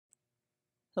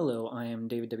Hello, I am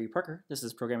David W. Parker. This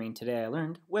is Programming Today I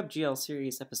Learned, WebGL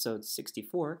Series Episode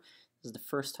 64. This is the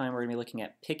first time we're going to be looking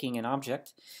at picking an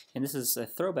object, and this is a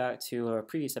throwback to a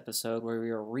previous episode where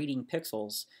we were reading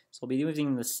pixels. So we'll be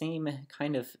using the same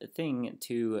kind of thing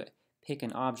to pick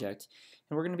an object.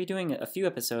 And we're going to be doing a few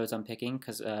episodes on picking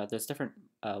because there's different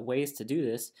ways to do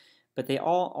this, but they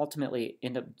all ultimately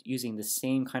end up using the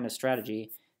same kind of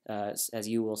strategy as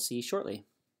you will see shortly.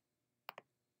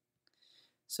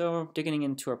 So digging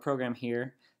into our program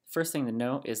here, first thing to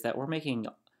note is that we're making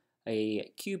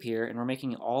a cube here and we're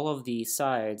making all of the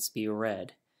sides be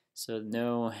red. So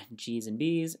no G's and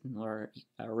B's, or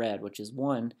red, which is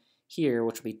 1 here,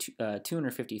 which will be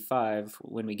 255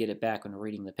 when we get it back when we're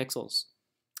reading the pixels.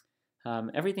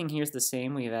 Everything here is the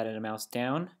same. We've added a mouse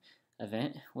down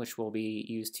event, which will be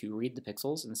used to read the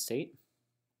pixels and state.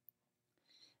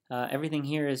 Everything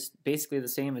here is basically the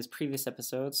same as previous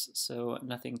episodes, so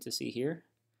nothing to see here.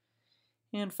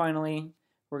 And finally,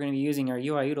 we're going to be using our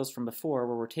UI utils from before,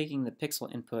 where we're taking the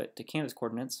pixel input to canvas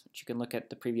coordinates, which you can look at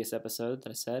the previous episode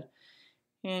that I said,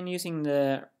 and using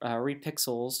the read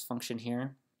pixels function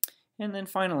here. And then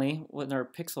finally, when our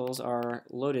pixels are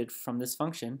loaded from this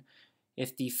function,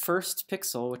 if the first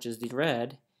pixel, which is the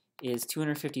red, is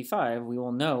 255, we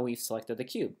will know we've selected the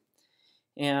cube.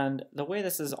 And the way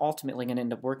this is ultimately going to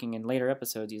end up working in later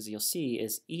episodes, as you'll see,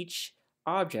 is each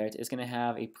object is going to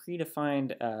have a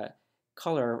predefined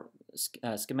color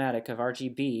schematic of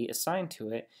RGB assigned to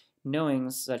it, knowing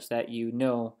such that you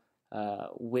know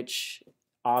which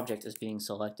object is being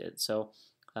selected. So,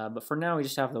 but for now we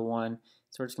just have the 1,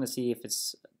 so we're just going to see if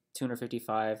it's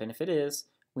 255, and if it is,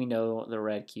 we know the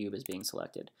red cube is being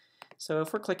selected. So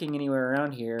if we're clicking anywhere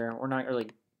around here, we're not really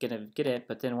going to get it,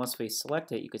 but then once we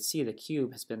select it, you could see the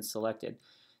cube has been selected.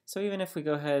 So even if we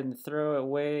go ahead and throw it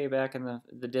way back in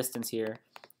the distance here,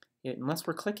 unless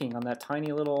we're clicking on that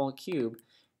tiny little cube,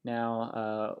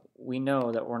 now we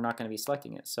know that we're not going to be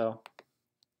selecting it. So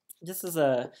this is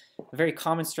a very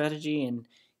common strategy in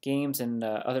games and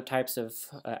other types of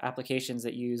applications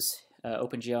that use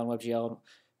OpenGL and WebGL and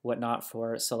whatnot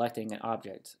for selecting an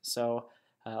object. So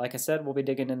like I said, we'll be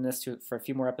digging in this for a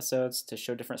few more episodes to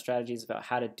show different strategies about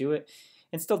how to do it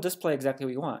and still display exactly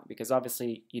what you want, because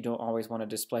obviously you don't always want to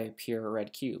display a pure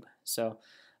red cube. So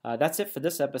that's it for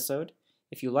this episode.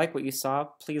 If you like what you saw,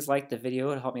 please like the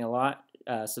video. It'll help me a lot.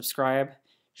 Subscribe,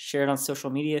 share it on social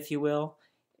media if you will,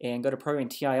 and go to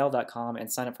ProgrammingTIL.com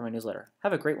and sign up for my newsletter.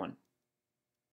 Have a great one.